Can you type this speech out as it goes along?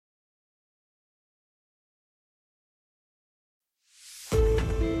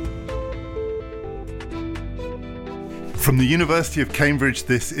From the University of Cambridge,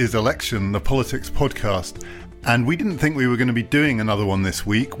 this is Election, the politics podcast. And we didn't think we were going to be doing another one this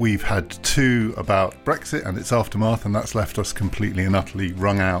week. We've had two about Brexit and its aftermath, and that's left us completely and utterly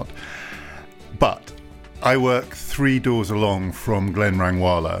wrung out. But I work 3 doors along from Glenn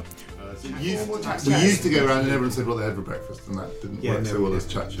Rangwala. We used to go around and everyone said what they had for breakfast, and that didn't work so well as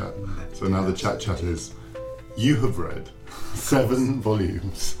chat. So now the chat is, you have read 7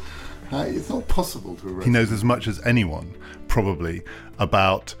 volumes. It's not possible to have read. He knows as much as anyone, probably,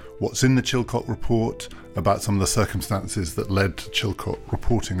 about what's in the Chilcot report, about some of the circumstances that led to Chilcot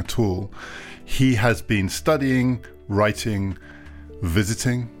reporting at all. He has been studying, writing,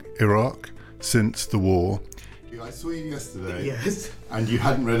 visiting Iraq since the war. I saw you yesterday, yes, and you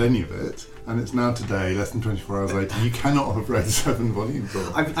hadn't read any of it, and it's now today, less than 24 hours later. You cannot have read 7 volumes of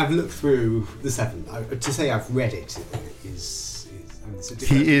it. I've looked through the 7. To say I've read it is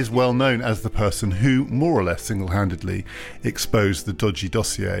he is well known as the person who, more or less single-handedly, exposed the dodgy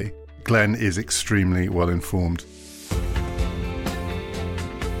dossier. Glenn is extremely well informed.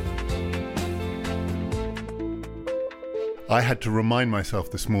 I had to remind myself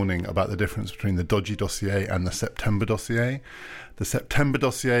this morning about the difference between the dodgy dossier and the September dossier. The September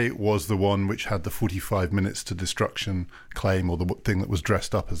dossier was the one which had the 45 minutes to destruction claim, or the thing that was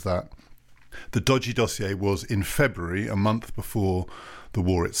dressed up as that. The dodgy dossier was in February, a month before the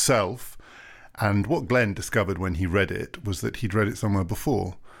war itself, and what Glenn discovered when he read it was that he'd read it somewhere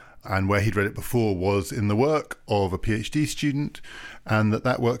before, and where he'd read it before was in the work of a PhD student, and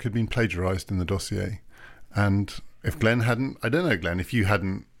that work had been plagiarised in the dossier. And if Glenn hadn't, I don't know, Glenn, if you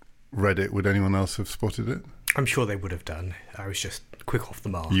hadn't read it, would anyone else have spotted it? I'm sure they would have done. I was just quick off the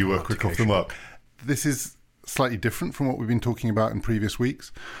mark. You were quick off the mark. This is slightly different from what we've been talking about in previous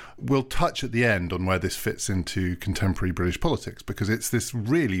weeks. We'll touch at the end on where this fits into contemporary British politics, because it's this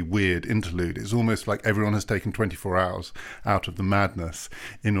really weird interlude. It's almost like everyone has taken 24 hours out of the madness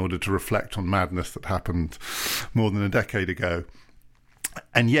in order to reflect on madness that happened more than a decade ago.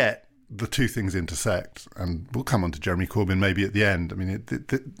 And yet, the two things intersect, and we'll come on to Jeremy Corbyn maybe at the end. I mean,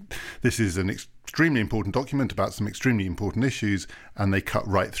 this is an extremely important document about some extremely important issues, and they cut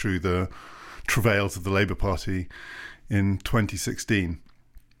right through the travails of the Labour Party in 2016.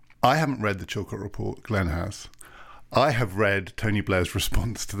 I haven't read the Chilcot report, Glenn has. I have read Tony Blair's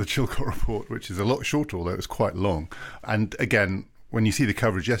response to the Chilcot report, which is a lot shorter, although it was quite long. And again, when you see the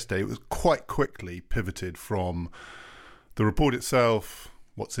coverage yesterday, it was quite quickly pivoted from the report itself,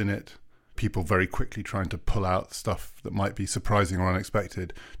 what's in it, people very quickly trying to pull out stuff that might be surprising or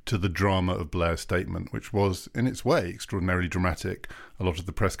unexpected, to the drama of Blair's statement, which was, in its way, extraordinarily dramatic. A lot of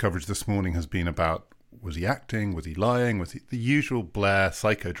the press coverage this morning has been about, was he acting? Was he lying? Was he the usual Blair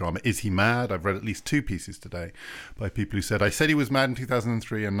psychodrama? Is he mad? I've read at least 2 pieces today by people who said, I said he was mad in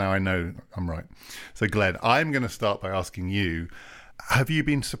 2003 and now I know I'm right. So Glenn, I'm going to start by asking you, have you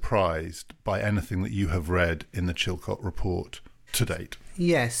been surprised by anything that you have read in the Chilcot report to date?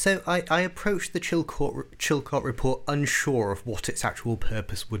 Yes, so I approached the Chilcot report unsure of what its actual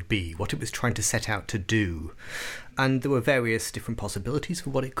purpose would be, what it was trying to set out to do. And there were various different possibilities for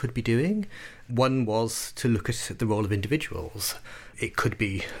what it could be doing. One was to look at the role of individuals. It could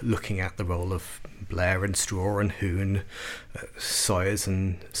be looking at the role of Blair and Straw and Hoon, Sawyers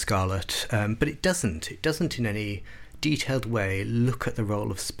and Scarlett, but it doesn't. It doesn't in any detailed way look at the role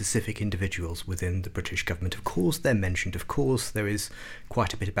of specific individuals within the British government. Of course they're mentioned, of course there is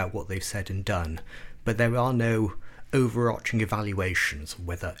quite a bit about what they've said and done, but there are no overarching evaluations of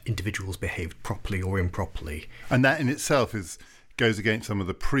whether individuals behaved properly or improperly. And that in itself goes against some of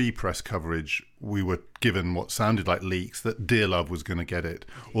the pre-press coverage. We were given what sounded like leaks that Dearlove was going to get it,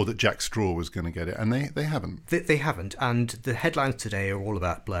 or that Jack Straw was going to get it, and they haven't. They haven't, and the headlines today are all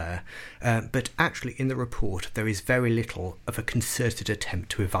about Blair, but actually in the report there is very little of a concerted attempt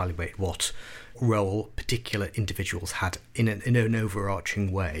to evaluate what role particular individuals had in an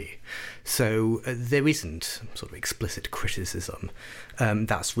overarching way. So there isn't sort of explicit criticism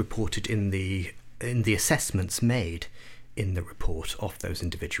that's reported in the assessments made in the report of those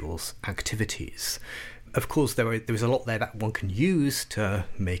individuals' activities. Of course, there is a lot there that one can use to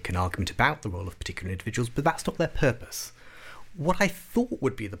make an argument about the role of particular individuals, but that's not their purpose. What I thought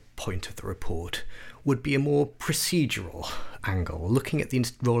would be the point of the report would be a more procedural angle, looking at the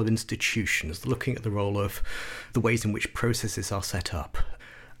role of institutions, looking at the role of the ways in which processes are set up,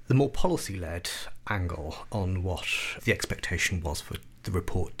 the more policy-led angle on what the expectation was for the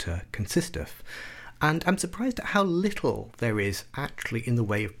report to consist of. And I'm surprised at how little there is actually in the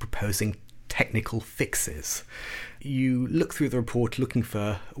way of proposing technical fixes. You look through the report looking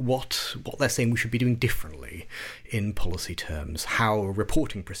for what they're saying we should be doing differently in policy terms, how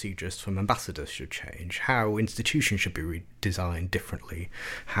reporting procedures from ambassadors should change, how institutions should be redesigned differently,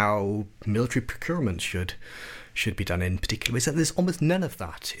 how military procurement should be done in particular ways. And there's almost none of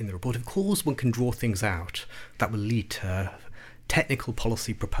that in the report. Of course, one can draw things out that will lead to technical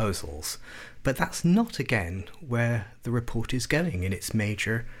policy proposals, but that's not, again, where the report is going in its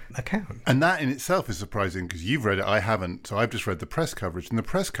major account. And that in itself is surprising, because you've read it, I haven't, so I've just read the press coverage, and the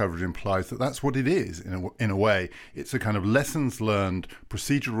press coverage implies that that's what it is, in a way. It's a kind of lessons learned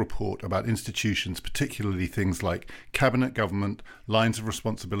procedural report about institutions, particularly things like cabinet government, lines of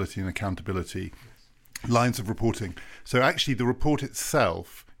responsibility and accountability, lines of reporting. So actually the report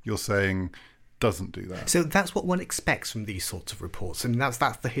itself, you're saying, doesn't do that. So that's what one expects from these sorts of reports, and that's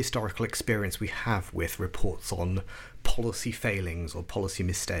the historical experience we have with reports on policy failings or policy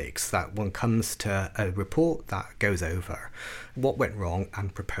mistakes, that one comes to a report that goes over what went wrong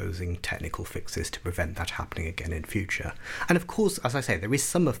and proposing technical fixes to prevent that happening again in future. And of course, as I say, there is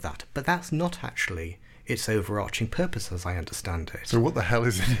some of that, but that's not actually its overarching purpose, as I understand it. So what the hell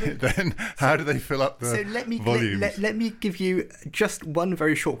is in it then? How do they fill up the volumes? Let me give you just one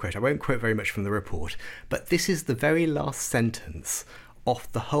very short quote. I won't quote very much from the report, but this is the very last sentence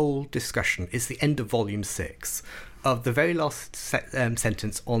of the whole discussion. It's the end of volume 6, of the very last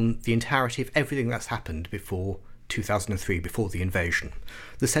sentence on the entirety of everything that's happened before 2003, before the invasion.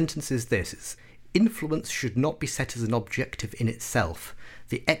 The sentence is this: it's, influence should not be set as an objective in itself.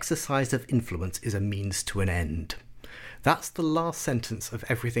 The exercise of influence is a means to an end. That's the last sentence of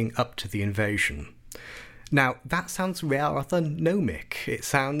everything up to the invasion. Now, that sounds rather gnomic.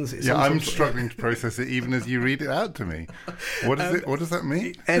 I'm struggling to process it even as you read it out to me. What does that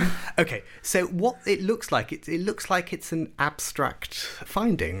mean? Okay, so what it looks like, it looks like it's an abstract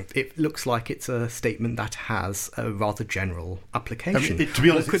finding. It looks like it's a statement that has a rather general application. To be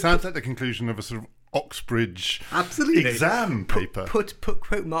honest, it sounds like the conclusion of a sort of Oxbridge exam paper. Put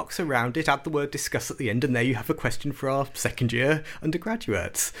quote marks around it, add the word discuss at the end, and there you have a question for our second year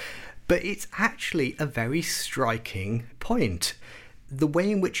undergraduates. But it's actually a very striking point. The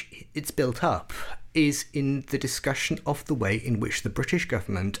way in which it's built up is in the discussion of the way in which the British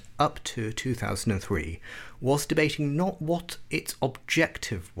government, up to 2003, was debating not what its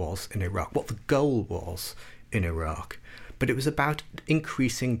objective was in Iraq, what the goal was in Iraq, but it was about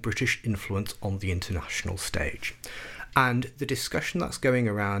increasing British influence on the international stage. And the discussion that's going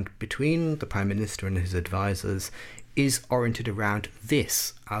around between the Prime Minister and his advisors is oriented around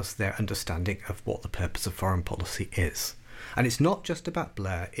this as their understanding of what the purpose of foreign policy is. And it's not just about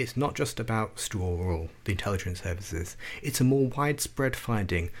Blair, it's not just about Straw or the intelligence services, it's a more widespread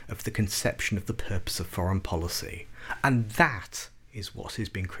finding of the conception of the purpose of foreign policy. And that is what is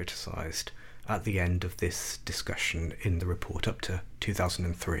being criticised at the end of this discussion in the report up to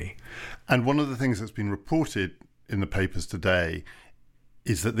 2003. And one of the things that's been reported in the papers today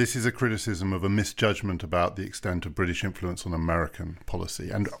is that this is a criticism of a misjudgment about the extent of British influence on American policy.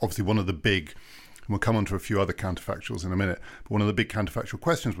 And obviously one of the big, and we'll come on to a few other counterfactuals in a minute, but one of the big counterfactual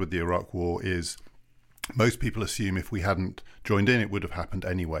questions with the Iraq War is most people assume if we hadn't joined in, it would have happened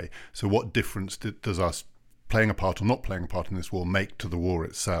anyway. So what difference does us playing a part or not playing a part in this war make to the war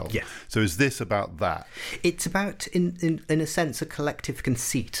itself? Yeah. So is this about that? It's about, in a sense, a collective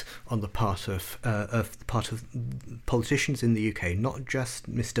conceit on the part of politicians in the UK, not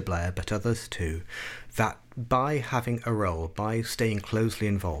just Mr. Blair but others too, that by having a role, by staying closely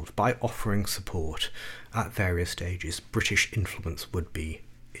involved, by offering support at various stages, British influence would be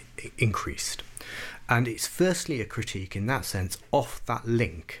increased. And it's firstly a critique in that sense of that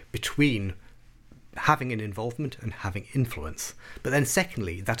link between having an involvement and having influence, but then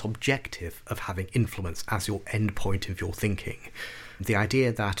secondly, that objective of having influence as your end point of your thinking. The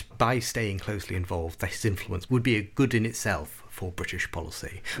idea that by staying closely involved, this influence would be a good in itself for British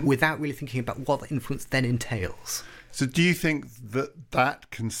policy, without really thinking about what that influence then entails. So do you think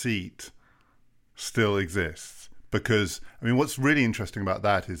that conceit still exists? Because, I mean, what's really interesting about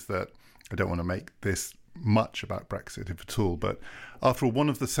that is that, I don't want to make this much about Brexit, if at all, but after all, one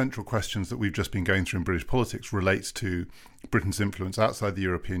of the central questions that we've just been going through in British politics relates to Britain's influence outside the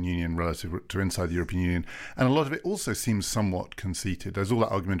European Union relative to inside the European Union, and a lot of it also seems somewhat conceited. There's all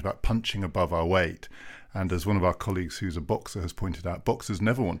that argument about punching above our weight, and as one of our colleagues who's a boxer has pointed out, boxers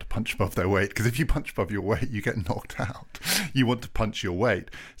never want to punch above their weight, because if you punch above your weight, you get knocked out. You want to punch your weight.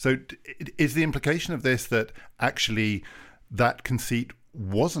 So is the implication of this that actually that conceit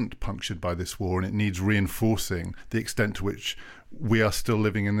wasn't punctured by this war, and it needs reinforcing the extent to which we are still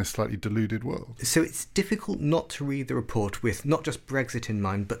living in this slightly deluded world. So it's difficult not to read the report with not just Brexit in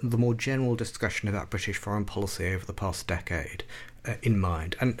mind, but the more general discussion about British foreign policy over the past decade in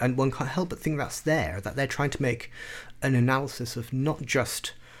mind. And one can't help but think that they're trying to make an analysis of not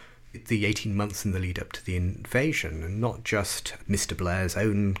just the 18 months in the lead up to the invasion, and not just Mr. Blair's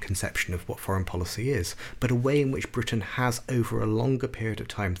own conception of what foreign policy is, but a way in which Britain has, over a longer period of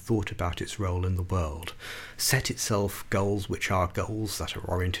time, thought about its role in the world, set itself goals which are goals that are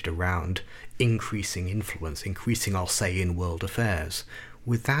oriented around increasing influence, increasing our say in world affairs,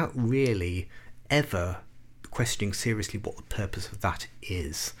 without really ever questioning seriously what the purpose of that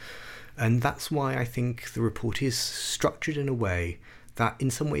is. And that's why I think the report is structured in a way that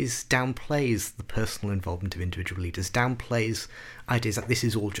in some ways downplays the personal involvement of individual leaders, downplays ideas that this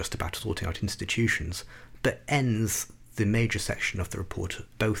is all just about sorting out institutions, but ends the major section of the report,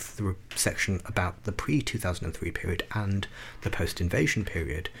 both the section about the pre-2003 period and the post-invasion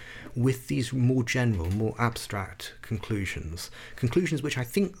period, with these more general, more abstract conclusions which I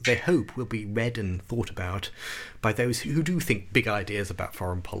think they hope will be read and thought about by those who do think big ideas about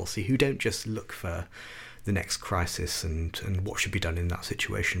foreign policy, who don't just look for the next crisis and what should be done in that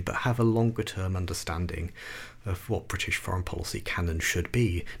situation, but have a longer term understanding of what British foreign policy can and should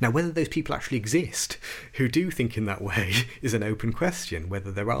be. Now, whether those people actually exist who do think in that way is an open question,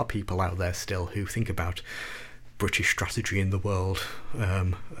 whether there are people out there still who think about British strategy in the world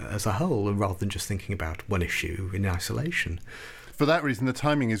as a whole, rather than just thinking about one issue in isolation. For that reason, the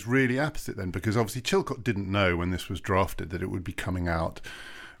timing is really opposite then, because obviously Chilcot didn't know when this was drafted that it would be coming out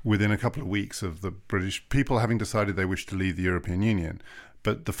within a couple of weeks of the British people having decided they wished to leave the European Union.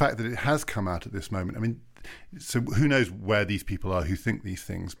 But the fact that it has come out at this moment, I mean, so who knows where these people are who think these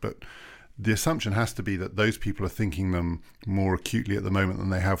things, but the assumption has to be that those people are thinking them more acutely at the moment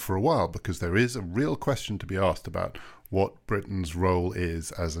than they have for a while, because there is a real question to be asked about what Britain's role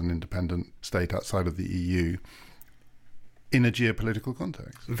is as an independent state outside of the EU in a geopolitical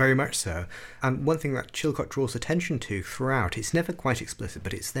context. Very much so. And one thing that Chilcot draws attention to throughout, it's never quite explicit,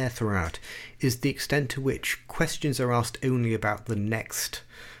 but it's there throughout, is the extent to which questions are asked only about the next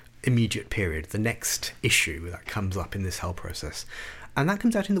immediate period, the next issue that comes up in this whole process. And that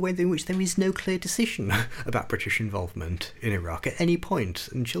comes out in the way in which there is no clear decision about British involvement in Iraq at any point.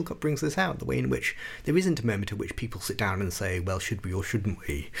 And Chilcot brings this out, the way in which there isn't a moment at which people sit down and say, well, should we or shouldn't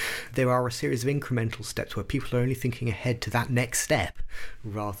we? There are a series of incremental steps where people are only thinking ahead to that next step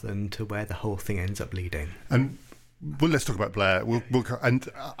rather than to where the whole thing ends up leading. And well, let's talk about Blair. And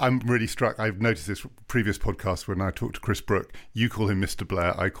I'm really struck. I've noticed this previous podcast when I talked to Chris Brooke. You call him Mr.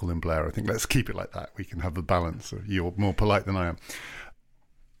 Blair, I call him Blair. I think let's keep it like that. We can have the balance. You're more polite than I am.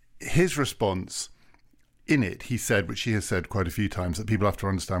 His response in it, he said, which he has said quite a few times, that people have to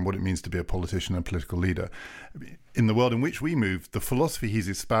understand what it means to be a politician and a political leader. In the world in which we move, the philosophy he's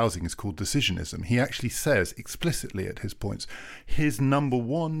espousing is called decisionism. He actually says explicitly at his points, his number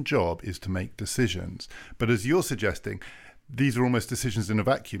one job is to make decisions. But as you're suggesting, these are almost decisions in a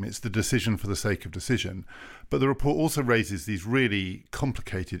vacuum. It's the decision for the sake of decision. But the report also raises these really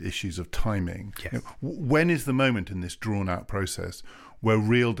complicated issues of timing. Yes. You know, when is the moment in this drawn-out process where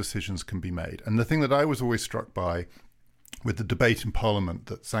real decisions can be made? And the thing that I was always struck by with the debate in Parliament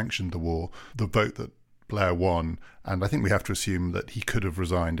that sanctioned the war, the vote that Blair won, and I think we have to assume that he could have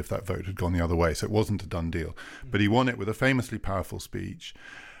resigned if that vote had gone the other way, so it wasn't a done deal. But he won it with a famously powerful speech.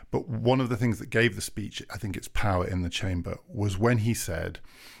 But one of the things that gave the speech, I think, its power in the chamber was when he said,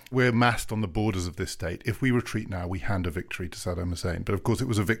 we're massed on the borders of this state. If we retreat now, we hand a victory to Saddam Hussein. But of course, it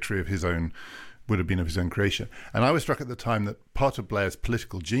was a victory of his own, would have been of his own creation. And I was struck at the time that part of Blair's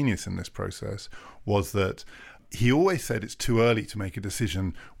political genius in this process was that he always said it's too early to make a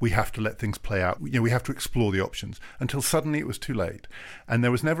decision. We have to let things play out. You know, we have to explore the options, until suddenly it was too late. And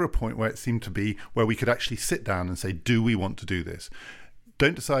there was never a point where it seemed to be where we could actually sit down and say, do we want to do this?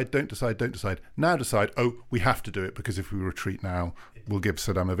 Don't decide, don't decide, don't decide. Now decide, oh, we have to do it because if we retreat now, we'll give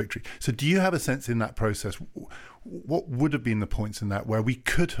Saddam a victory. So do you have a sense in that process, what would have been the points in that where we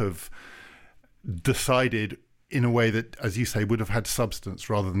could have decided in a way that, as you say, would have had substance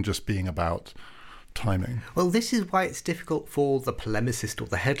rather than just being about timing? Well, this is why it's difficult for the polemicist or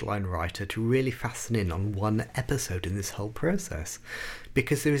the headline writer to really fasten in on one episode in this whole process,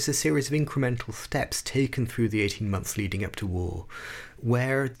 because there is a series of incremental steps taken through the 18 months leading up to war,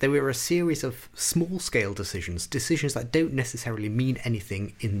 where there were a series of small-scale decisions that don't necessarily mean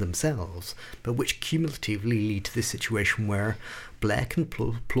anything in themselves, but which cumulatively lead to this situation where Blair can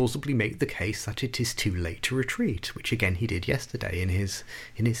plausibly make the case that it is too late to retreat, which again he did yesterday in his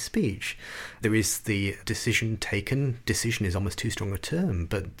speech. There is the decision is almost too strong a term,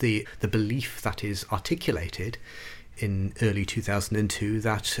 but the belief that is articulated in early 2002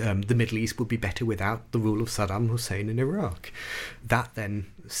 that the Middle East would be better without the rule of Saddam Hussein in Iraq. That then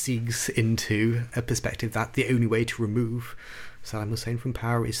segues into a perspective that the only way to remove Saddam Hussein from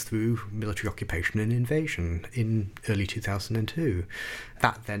power is through military occupation and invasion in early 2002.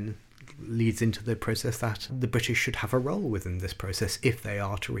 That then leads into the process that the British should have a role within this process if they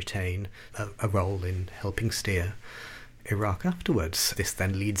are to retain a role in helping steer Iraq afterwards. This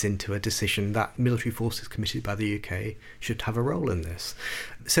then leads into a decision that military forces committed by the UK should have a role in this.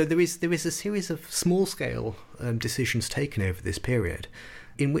 So there is a series of small-scale decisions taken over this period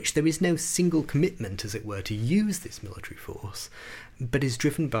in which there is no single commitment, as it were, to use this military force, but is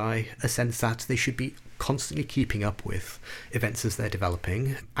driven by a sense that they should be constantly keeping up with events as they're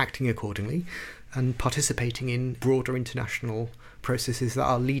developing, acting accordingly, and participating in broader international processes that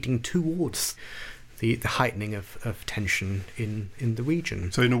are leading towards the heightening of tension in the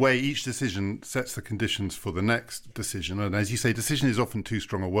region. So in a way, each decision sets the conditions for the next decision. And as you say, decision is often too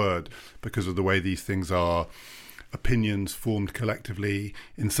strong a word because of the way these things are opinions formed collectively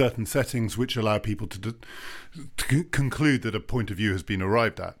in certain settings which allow people to conclude that a point of view has been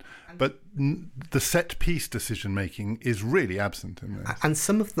arrived at. But the set-piece decision-making is really absent in this. And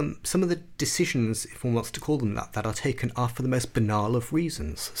some of the decisions, if one wants to call them that are taken are for the most banal of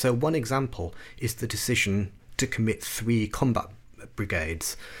reasons. So one example is the decision to commit 3 combat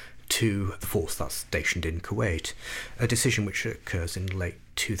brigades to the force that's stationed in Kuwait, a decision which occurs in late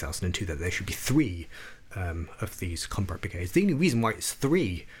 2002 that there should be 3 of these combat brigades. The only reason why it's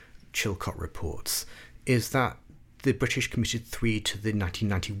 3 Chilcot reports is that the British committed 3 to the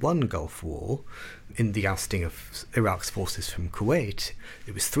 1991 Gulf War in the ousting of Iraq's forces from Kuwait.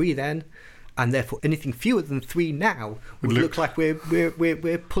 It was 3 then, and therefore anything fewer than 3 now would look like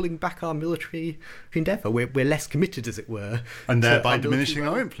we're pulling back our military endeavour. We're less committed, as it were, and thereby diminishing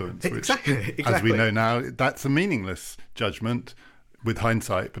our influence. Which, exactly. As we know now, that's a meaningless judgment with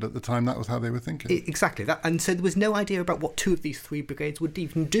hindsight, but at the time that was how they were thinking. Exactly. And so there was no idea about what 2 of these 3 brigades would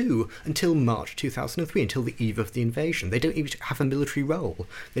even do until March 2003, until the eve of the invasion. They don't even have a military role.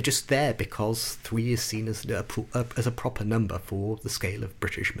 They're just there because 3 is seen as a proper number for the scale of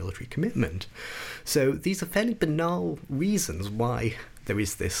British military commitment. So these are fairly banal reasons why there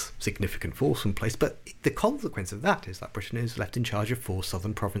is this significant force in place, but the consequence of that is that Britain is left in charge of 4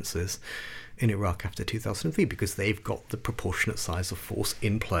 southern provinces in Iraq after 2003 because they've got the proportionate size of force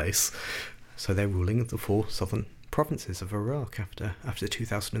in place. So they're ruling the 4 southern provinces of Iraq after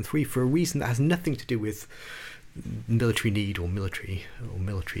 2003 for a reason that has nothing to do with military need or military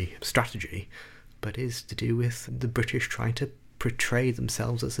strategy, but is to do with the British trying to portray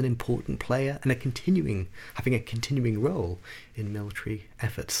themselves as an important player and having a continuing role in military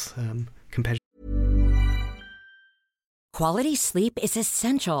efforts compared. Quality sleep is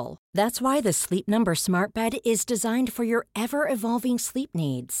essential. That's why the Sleep Number Smart Bed is designed for your ever-evolving sleep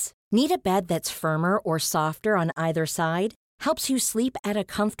needs. Need a bed that's firmer or softer on either side? Helps you sleep at a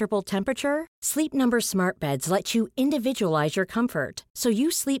comfortable temperature? Sleep Number Smart Beds let you individualize your comfort so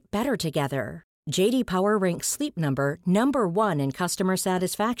you sleep better together. J.D. Power ranks Sleep Number number 1 in customer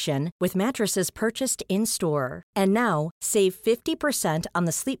satisfaction with mattresses purchased in-store. And now, save 50% on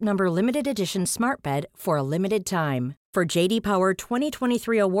the Sleep Number Limited Edition Smart Bed for a limited time. For J.D. Power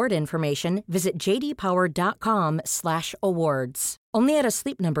 2023 award information, visit jdpower.com/awards. Only at a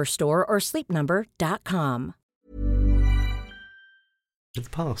Sleep Number store or sleepnumber.com. To the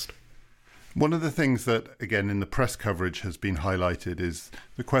past. One of the things that, again, in the press coverage has been highlighted is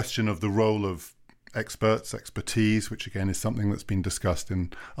the question of the role of expertise, which again is something that's been discussed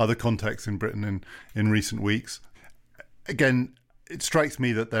in other contexts in Britain in recent weeks. Again, it strikes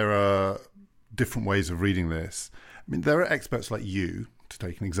me that there are different ways of reading this. I mean, there are experts like you, to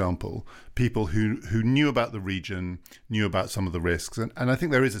take an example, people who knew about the region, knew about some of the risks. And I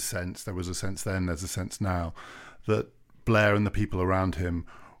think there was a sense then, there's a sense now, that Blair and the people around him,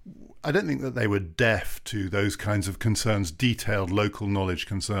 I don't think that they were deaf to those kinds of concerns, detailed local knowledge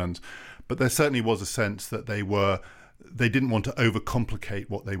concerns, but there certainly was a sense that they didn't want to overcomplicate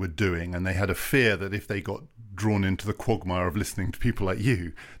what they were doing, and they had a fear that if they got drawn into the quagmire of listening to people like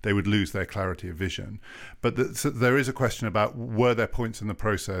you, they would lose their clarity of vision. But so there is a question about, were there points in the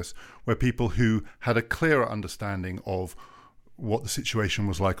process where people who had a clearer understanding of what the situation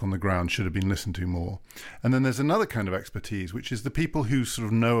was like on the ground should have been listened to more. And then there's another kind of expertise, which is the people who sort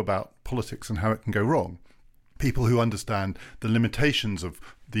of know about politics and how it can go wrong. People who understand the limitations of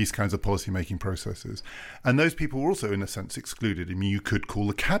these kinds of policy-making processes. And those people were also, in a sense, excluded. I mean, you could call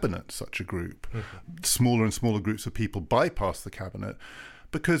the cabinet such a group. Mm-hmm. Smaller and smaller groups of people bypass the cabinet,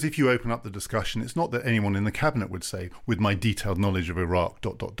 because if you open up the discussion, it's not that anyone in the cabinet would say, with my detailed knowledge of Iraq, ...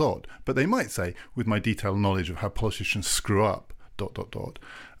 But they might say, with my detailed knowledge of how politicians screw up, ...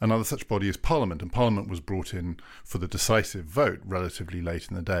 Another such body is Parliament, and Parliament was brought in for the decisive vote relatively late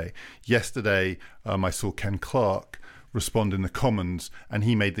in the day. Yesterday, I saw Ken Clarke respond in the Commons, and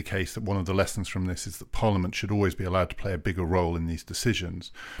he made the case that one of the lessons from this is that Parliament should always be allowed to play a bigger role in these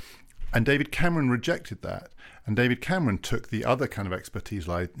decisions. And David Cameron rejected that. And David Cameron took the other kind of expertise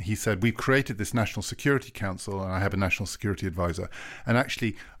line. He said, we've created this National Security Council, and I have a National Security Advisor. And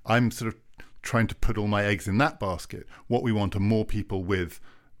actually, I'm sort of trying to put all my eggs in that basket. What we want are more people with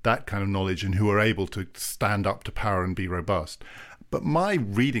that kind of knowledge and who are able to stand up to power and be robust. But my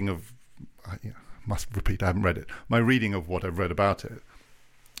reading of, must repeat, I haven't read it, my reading of what I've read about it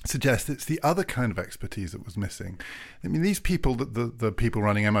suggests it's the other kind of expertise that was missing. I mean, these people, the people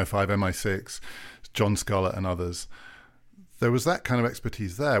running MI5, MI6, John Scarlett and others, there was that kind of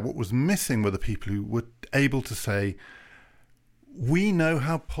expertise there. What was missing were the people who were able to say, we know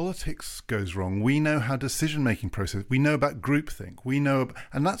how politics goes wrong. We know how decision-making process. We know about groupthink. We know,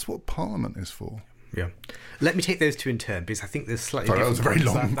 and that's what Parliament is for. Yeah. Let me take those two in turn, because I think there's slightly Sorry, different that was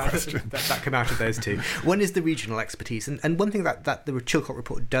a very long question. that come out of those two. One is the regional expertise, and one thing that the Chilcot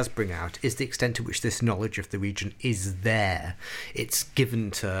report does bring out is the extent to which this knowledge of the region is there. It's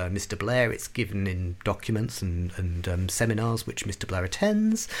given to Mr. Blair, it's given in documents and seminars which Mr. Blair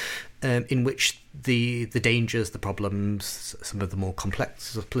attends, in which the dangers, the problems, some of the more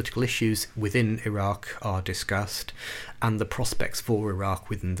complex political issues within Iraq are discussed, and the prospects for Iraq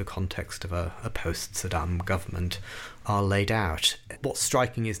within the context of a post-Saddam government are laid out. What's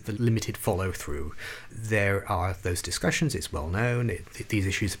striking is the limited follow-through. There are those discussions, it's well known, these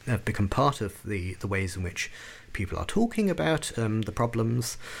issues have become part of the ways in which people are talking about the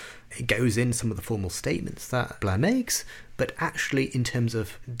problems. It goes in some of the formal statements that Blair makes, but actually in terms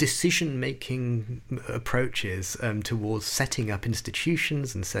of decision-making approaches towards setting up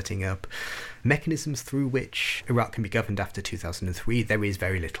institutions and setting up mechanisms through which Iraq can be governed after 2003, there is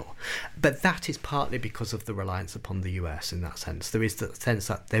very little. But that is partly because of the reliance upon the US in that sense. There is the sense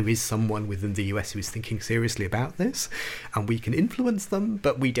that there is someone within the US who is thinking seriously about this, and we can influence them,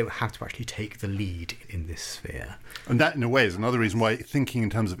 but we don't have to actually take the lead in this sphere. And that, in a way, is another reason why thinking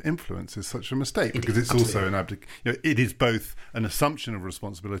in terms of influence is such a mistake, because it's also an it is both an assumption of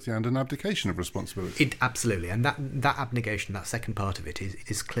responsibility and an abdication of responsibility. Absolutely, and that abnegation, that second part of it,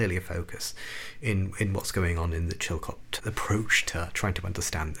 is clearly a focus in what's going on in the Chilcot approach to trying to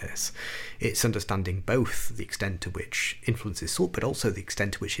understand this. It's understanding both the extent to which influence is sought, but also the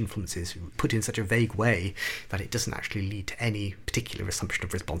extent to which influence is put in such a vague way that it doesn't actually lead to any particular assumption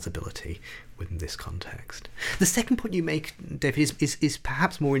of responsibility within this context. The second point you make, David, is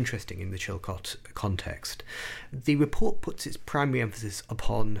perhaps more interesting in the Chilcot context. The report puts its primary emphasis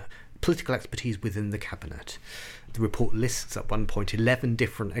upon political expertise within the cabinet. The report lists at one point 11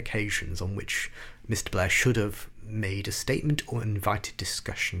 different occasions on which Mr. Blair should have made a statement or invited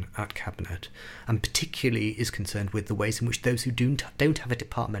discussion at cabinet, and particularly is concerned with the ways in which those who don't have a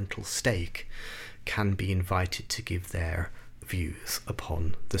departmental stake can be invited to give their views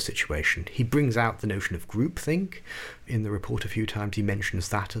upon the situation. He brings out the notion of groupthink in the report a few times. He mentions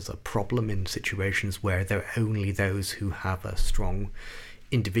that as a problem in situations where there are only those who have a strong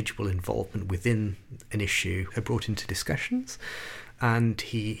individual involvement within an issue are brought into discussions, and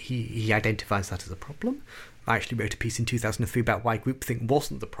he identifies that as a problem. I actually wrote a piece in 2003 about why groupthink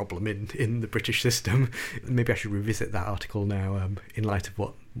wasn't the problem in the British system. Maybe I should revisit that article now in light of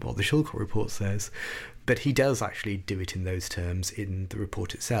what the Chilcot report says. But he does actually do it in those terms in the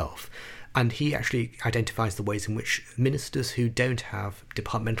report itself. And he actually identifies the ways in which ministers who don't have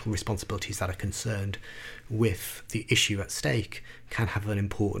departmental responsibilities that are concerned with the issue at stake can have an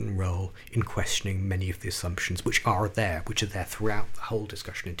important role in questioning many of the assumptions which are there throughout the whole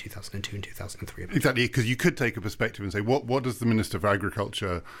discussion in 2002 and 2003. Exactly, because you could take a perspective and say, what does the Minister for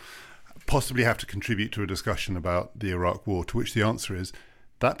Agriculture possibly have to contribute to a discussion about the Iraq war? To which the answer is,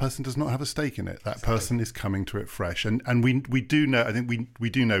 that person does not have a stake in it. That person is coming to it fresh. And we do know, I think we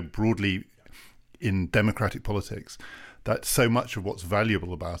do know broadly in democratic politics that so much of what's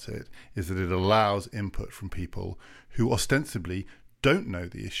valuable about it is that it allows input from people who ostensibly don't know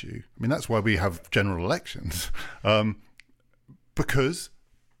the issue. I mean, that's why we have general elections, because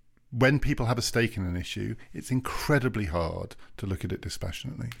when people have a stake in an issue, it's incredibly hard to look at it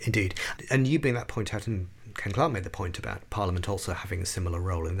dispassionately. Indeed. And you bring that point out, and Ken Clarke made the point about Parliament also having a similar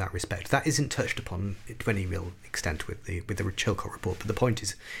role in that respect. That isn't touched upon to any real extent with the Chilcot report, but the point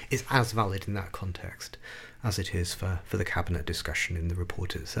is as valid in that context as it is for the Cabinet discussion in the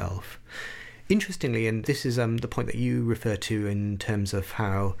report itself. Interestingly, and this is the point that you refer to in terms of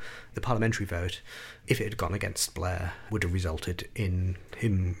how the parliamentary vote, if it had gone against Blair, would have resulted in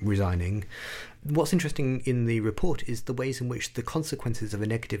him resigning. What's interesting in the report is the ways in which the consequences of a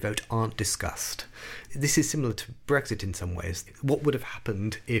negative vote aren't discussed. This is similar to Brexit in some ways. What would have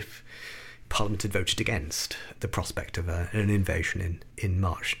happened if Parliament had voted against the prospect of an invasion in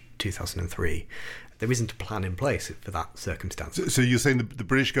March 2003? There isn't a plan in place for that circumstance. So you're saying the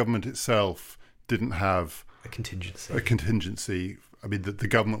British government itself didn't have a contingency. I mean, the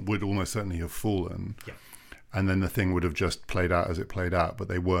government would almost certainly have fallen, yeah. And then the thing would have just played out as it played out, but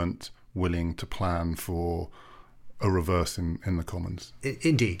they weren't willing to plan for a reverse in the Commons.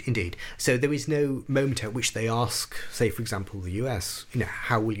 Indeed. So there is no moment at which they ask, say, for example, the US,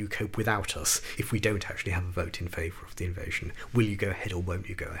 how will you cope without us if we don't actually have a vote in favour of the invasion? Will you go ahead or won't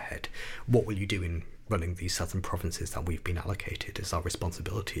you go ahead? What will you do in running these southern provinces that we've been allocated as our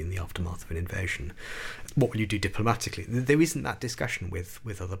responsibility in the aftermath of an invasion? What will you do diplomatically? There isn't that discussion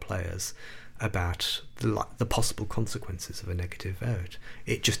with other players about the possible consequences of a negative vote.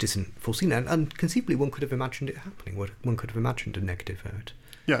 It just isn't foreseen, and conceivably one could have imagined it happening. One could have imagined a negative vote.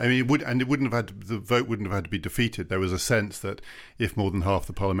 Yeah, I mean, the vote wouldn't have had to be defeated. There was a sense that if more than half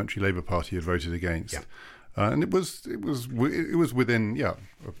the Parliamentary Labour Party had voted against, and it was within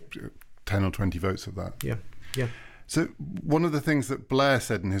 10 or 20 votes of that. Yeah. So one of the things that Blair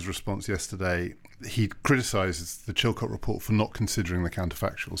said in his response yesterday, he criticises the Chilcot report for not considering the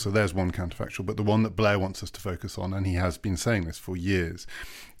counterfactual. So there's one counterfactual, but the one that Blair wants us to focus on, and he has been saying this for years,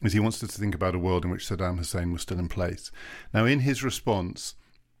 is he wants us to think about a world in which Saddam Hussein was still in place. Now, in his response,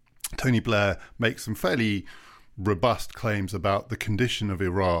 Tony Blair makes some fairly robust claims about the condition of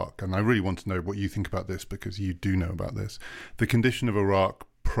Iraq, and I really want to know what you think about this because you do know about this. The condition of Iraq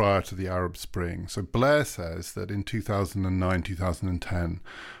prior to the Arab Spring. So Blair says that in 2009, 2010,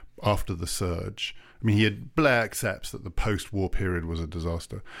 after the surge, Blair accepts that the post-war period was a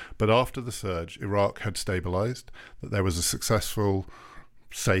disaster, but after the surge, Iraq had stabilised, that there was a successful,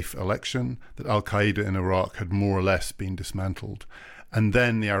 safe election, that Al-Qaeda in Iraq had more or less been dismantled. And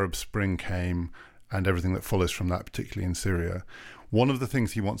then the Arab Spring came and everything that follows from that, particularly in Syria. One of the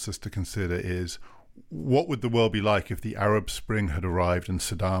things he wants us to consider is, what would the world be like if the Arab Spring had arrived and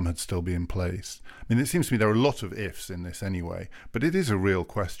Saddam had still been in place? I mean, it seems to me there are a lot of ifs in this anyway, but it is a real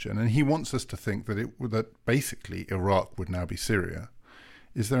question. And he wants us to think that basically Iraq would now be Syria.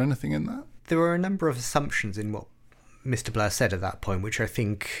 Is there anything in that? There are a number of assumptions in what Mr. Blair said at that point, which I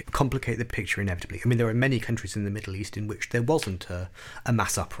think complicate the picture inevitably. I mean, there are many countries in the Middle East in which there wasn't a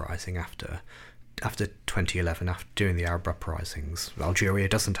mass uprising after 2011, during the Arab uprisings. Algeria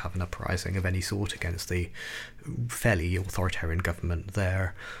doesn't have an uprising of any sort against the fairly authoritarian government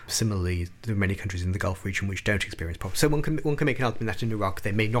there. Similarly, there are many countries in the Gulf region which don't experience problems. So one can make an argument that in Iraq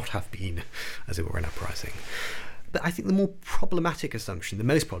there may not have been, as it were, an uprising. But I think the most problematic assumption in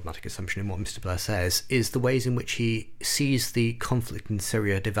what Mr. Blair says is the ways in which he sees the conflict in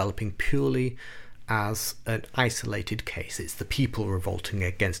Syria developing purely as an isolated case. It's the people revolting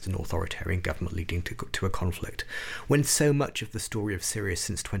against an authoritarian government leading to a conflict, when so much of the story of Syria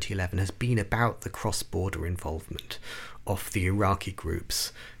since 2011 has been about the cross-border involvement of the Iraqi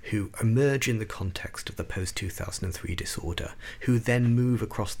groups who emerge in the context of the post-2003 disorder, who then move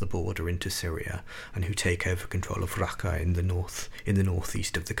across the border into Syria and who take over control of Raqqa in the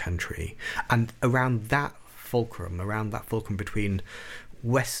northeast of the country. And around that fulcrum between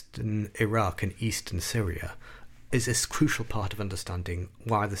Western Iraq and Eastern Syria is a crucial part of understanding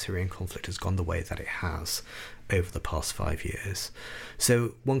why the Syrian conflict has gone the way that it has over the past 5 years.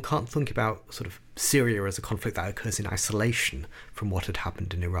 So one can't think about sort of Syria as a conflict that occurs in isolation from what had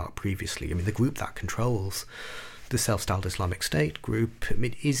happened in Iraq previously. I mean, the group that controls the self-styled Islamic State group,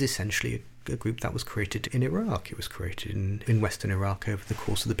 is essentially a group that was created in Iraq. It was created in Western Iraq over the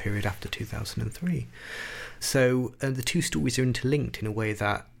course of the period after 2003. So the two stories are interlinked in a way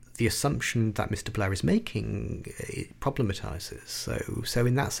that the assumption that Mr. Blair is making problematizes. So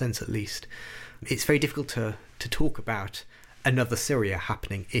in that sense, at least, it's very difficult to talk about another Syria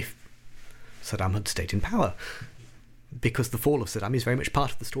happening if Saddam had stayed in power, because the fall of Saddam is very much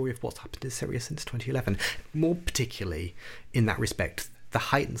part of the story of what's happened in Syria since 2011. More particularly in that respect, the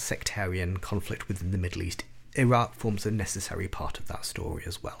heightened sectarian conflict within the Middle East, Iraq forms a necessary part of that story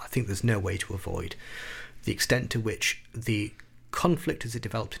as well. I think there's no way to avoid the extent to which the conflict as it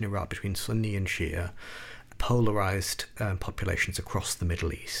developed in Iraq between Sunni and Shia polarised populations across the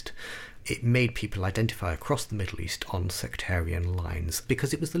Middle East. It made people identify across the Middle East on sectarian lines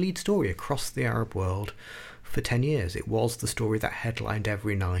because it was the lead story across the Arab world for 10 years. It was the story that headlined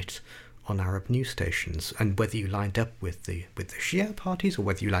every night on Arab news stations, and whether you lined up with the Shia parties or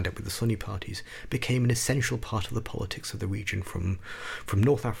whether you lined up with the Sunni parties became an essential part of the politics of the region from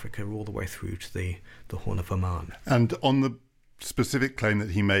North Africa all the way through to the Horn of Oman. And on the specific claim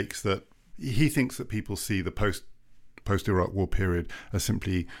that he makes, that he thinks that people see the post-Iraq war period as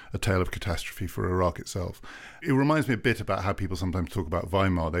simply a tale of catastrophe for Iraq itself. It reminds me a bit about how people sometimes talk about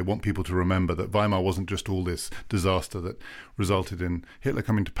Weimar. They want people to remember that Weimar wasn't just all this disaster that resulted in Hitler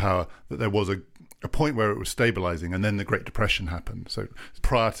coming to power, that there was a point where it was stabilizing, and then the Great Depression happened. So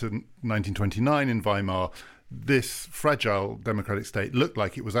prior to 1929 in Weimar, this fragile democratic state looked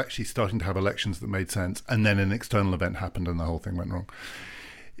like it was actually starting to have elections that made sense, and then an external event happened and the whole thing went wrong.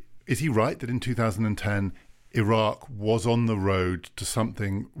 Is he right that in 2010 Iraq was on the road to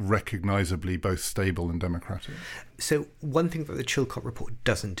something recognisably both stable and democratic? So one thing that the Chilcot report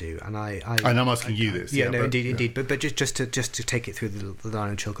doesn't do, and I'm asking you this. Indeed. But just to take it through the line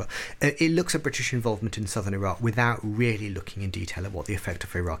of Chilcot, it looks at British involvement in southern Iraq without really looking in detail at what the effect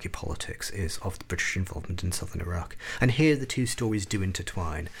of Iraqi politics is of the British involvement in southern Iraq. And here the two stories do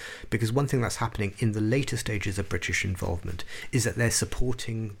intertwine, because one thing that's happening in the later stages of British involvement is that they're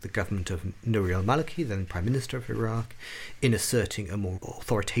supporting the government of Nouri al-Maliki, then Prime Minister of Iraq, in asserting a more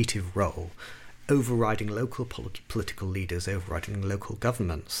authoritative role, overriding local political leaders, overriding local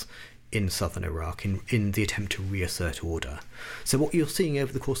governments in southern Iraq in the attempt to reassert order. So what you're seeing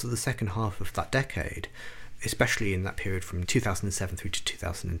over the course of the second half of that decade, especially in that period from 2007 through to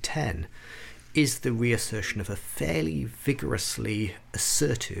 2010, is the reassertion of a fairly vigorously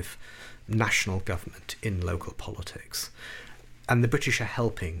assertive national government in local politics. And the British are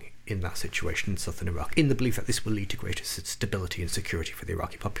helping in that situation in southern Iraq, in the belief that this will lead to greater stability and security for the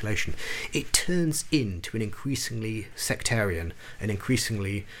Iraqi population. It turns into an increasingly sectarian and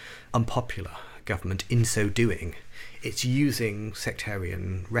increasingly unpopular government in so doing. It's using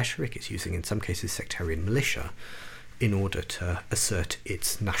sectarian rhetoric, it's using in some cases sectarian militia in order to assert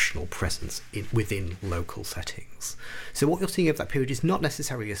its national presence within local settings. So what you're seeing over that period is not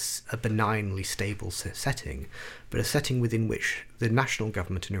necessarily a benignly stable setting, but a setting within which the national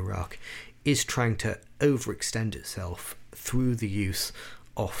government in Iraq is trying to overextend itself through the use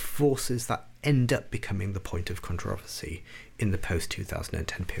of forces that end up becoming the point of controversy in the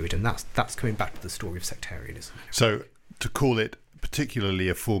post-2010 period. And that's coming back to the story of sectarianism. So to call it particularly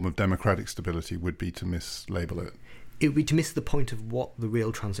a form of democratic stability would be to mislabel it. It would be to miss the point of what the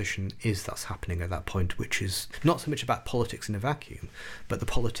real transition is that's happening at that point, which is not so much about politics in a vacuum, but the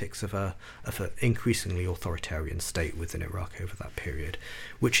politics of an increasingly authoritarian state within Iraq over that period,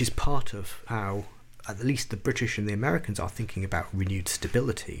 which is part of how at least the British and the Americans are thinking about renewed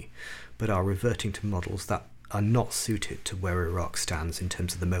stability, but are reverting to models that are not suited to where Iraq stands in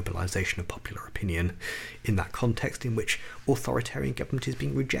terms of the mobilisation of popular opinion in that context in which authoritarian government is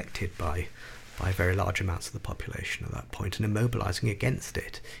being rejected by very large amounts of the population at that point, and are mobilising against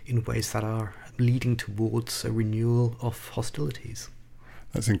it in ways that are leading towards a renewal of hostilities.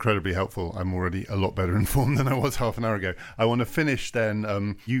 That's incredibly helpful. I'm already a lot better informed than I was half an hour ago. I want to finish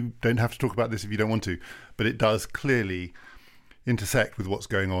then. You don't have to talk about this if you don't want to, but it does clearly intersect with what's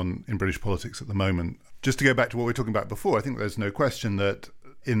going on in British politics at the moment. Just to go back to what we were talking about before, I think there's no question that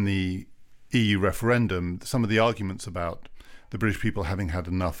in the EU referendum, some of the arguments about the British people having had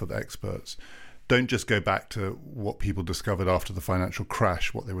enough of experts don't just go back to what people discovered after the financial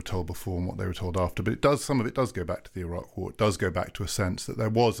crash, what they were told before and what they were told after, but some of it does go back to the Iraq War. It does go back to a sense that there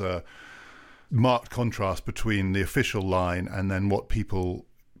was a marked contrast between the official line and then what people,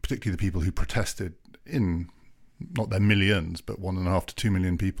 particularly the people who protested in, not their millions, but 1.5 to 2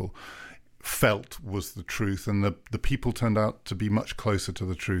 million people, felt was the truth, and the people turned out to be much closer to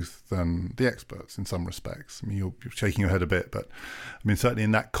the truth than the experts in some respects. I mean, you're shaking your head a bit, but I mean, certainly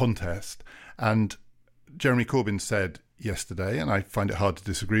in that contest. And Jeremy Corbyn said yesterday, and I find it hard to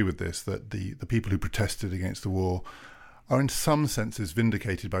disagree with this, that the people who protested against the war are in some senses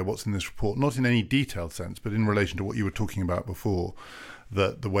vindicated by what's in this report, not in any detailed sense, but in relation to what you were talking about before,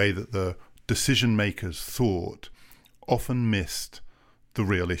 that the way that the decision makers thought often missed the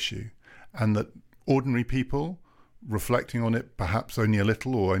real issue, and that ordinary people, reflecting on it perhaps only a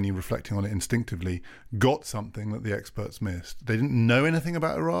little or only reflecting on it instinctively, got something that the experts missed. They didn't know anything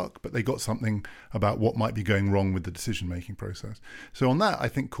about Iraq, but they got something about what might be going wrong with the decision-making process. So on that, I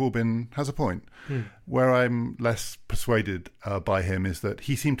think Corbyn has a point. Where I'm less persuaded by him is that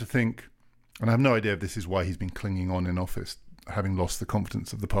he seemed to think, and I have no idea if this is why he's been clinging on in office having lost the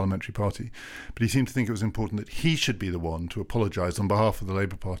confidence of the parliamentary party. But he seemed to think it was important that he should be the one to apologise on behalf of the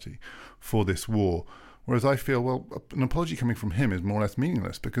Labour Party for this war. Whereas I feel, well, an apology coming from him is more or less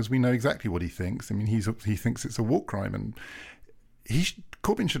meaningless because we know exactly what he thinks. I mean, he thinks it's a war crime, and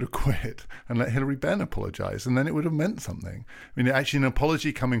Corbyn should have quit and let Hilary Benn apologise, and then it would have meant something. I mean, actually, an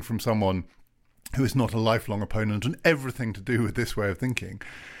apology coming from someone who is not a lifelong opponent and everything to do with this way of thinking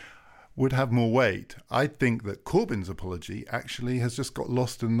would have more weight. I think that Corbyn's apology actually has just got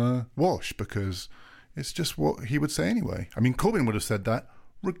lost in the wash because it's just what he would say anyway. I mean, Corbyn would have said that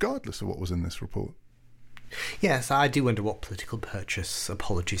regardless of what was in this report. Yes, I do wonder what political purchase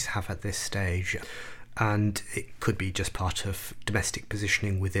apologies have at this stage. And it could be just part of domestic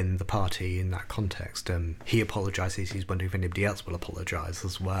positioning within the party in that context. He apologises, he's wondering if anybody else will apologise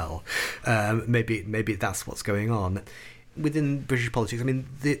as well. Maybe that's what's going on. Within British politics, I mean,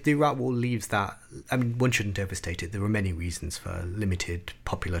 the Iraq War leaves that. I mean, one shouldn't overstate it. There were many reasons for limited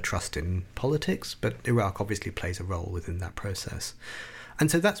popular trust in politics, but Iraq obviously plays a role within that process. And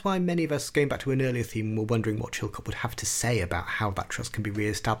so that's why many of us, going back to an earlier theme, were wondering what Chilcot would have to say about how that trust can be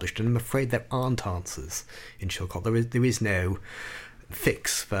re-established. And I'm afraid there aren't answers in Chilcot. There is no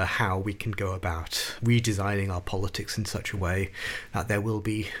fix for how we can go about redesigning our politics in such a way that there will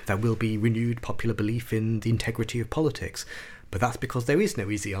be renewed popular belief in the integrity of politics. But that's because there is no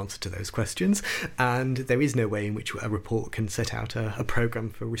easy answer to those questions, and there is no way in which a report can set out a programme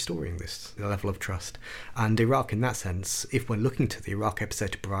for restoring this level of trust. And Iraq, in that sense, if we're looking to the Iraq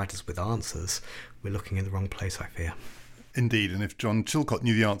episode to provide us with answers, we're looking in the wrong place, I fear. Indeed, and if John Chilcot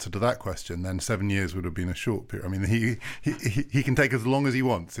knew the answer to that question, then 7 years would have been a short period. I mean, he can take as long as he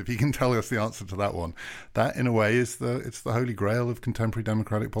wants if he can tell us the answer to that one. That, in a way, it's the holy grail of contemporary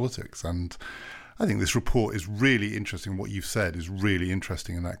democratic politics. And I think this report is really interesting. What you've said is really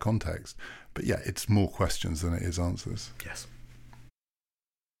interesting in that context. But yeah, it's more questions than it is answers. Yes.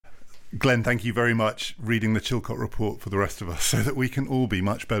 Glenn, thank you very much reading the Chilcot report for the rest of us so that we can all be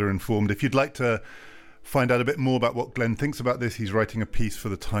much better informed. If you'd like to find out a bit more about what Glenn thinks about this, he's writing a piece for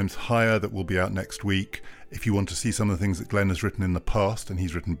the Times Higher that will be out next week. If you want to see some of the things that Glenn has written in the past, and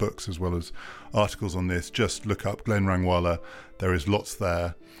he's written books as well as articles on this, just look up Glenn Rangwala. There is lots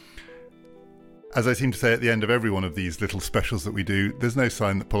there. As I seem to say at the end of every one of these little specials that we do, there's no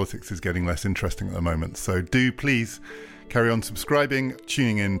sign that politics is getting less interesting at the moment. So do please carry on subscribing,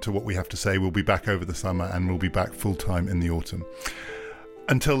 tuning in to what we have to say. We'll be back over the summer and we'll be back full-time in the autumn.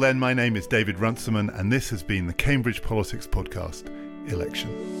 Until then, my name is David Runciman, and this has been the Cambridge Politics Podcast, Election.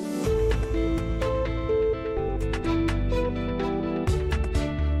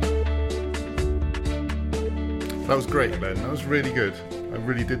 That was great, Glenn. That was really good. I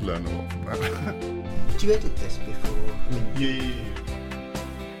really did learn a lot from that. Did you edit this before? Yeah.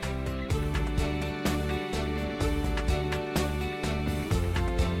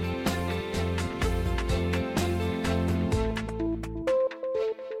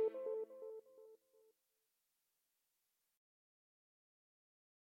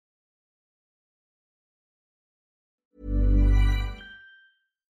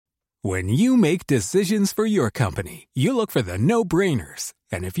 When you make decisions for your company, you look for the no-brainers.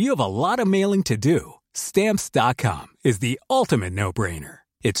 And if you have a lot of mailing to do, Stamps.com is the ultimate no-brainer.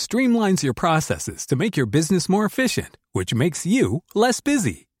 It streamlines your processes to make your business more efficient, which makes you less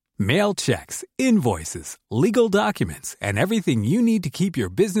busy. Mail checks, invoices, legal documents, and everything you need to keep your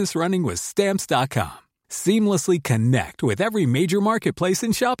business running with Stamps.com. Seamlessly connect with every major marketplace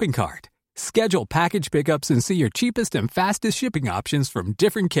and shopping cart. Schedule package pickups and see your cheapest and fastest shipping options from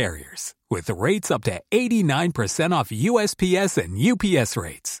different carriers. With rates up to 89% off USPS and UPS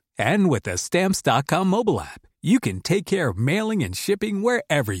rates. And with the Stamps.com mobile app, you can take care of mailing and shipping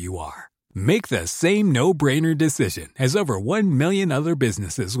wherever you are. Make the same no-brainer decision as over 1 million other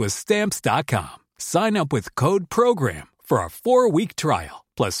businesses with Stamps.com. Sign up with code PROGRAM for a 4-week trial,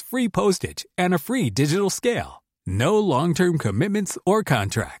 plus free postage and a free digital scale. No long-term commitments or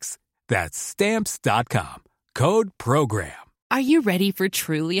contracts. That's Stamps.com. Code PROGRAM. Are you ready for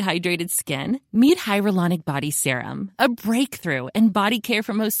truly hydrated skin? Meet Hyaluronic Body Serum, a breakthrough in body care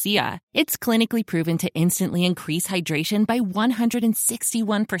from Osea. It's clinically proven to instantly increase hydration by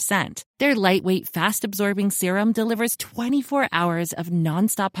 161%. Their lightweight, fast-absorbing serum delivers 24 hours of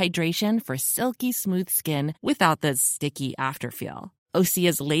nonstop hydration for silky smooth skin without the sticky afterfeel.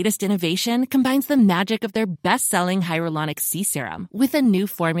 Osea's latest innovation combines the magic of their best-selling Hyaluronic Sea Serum with a new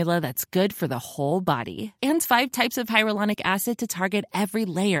formula that's good for the whole body and 5 types of hyaluronic acid to target every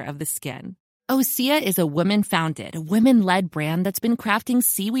layer of the skin. Osea is a women-founded, women-led brand that's been crafting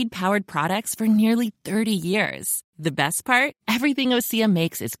seaweed-powered products for nearly 30 years. The best part? Everything Osea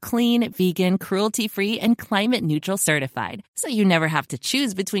makes is clean, vegan, cruelty-free, and climate-neutral certified, so you never have to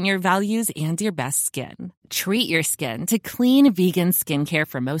choose between your values and your best skin. Treat your skin to clean, vegan skincare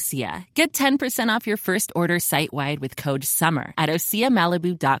from Osea. Get 10% off your first order site-wide with code SUMMER at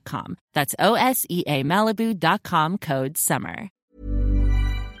OseaMalibu.com. That's OSEA Malibu.com, code SUMMER.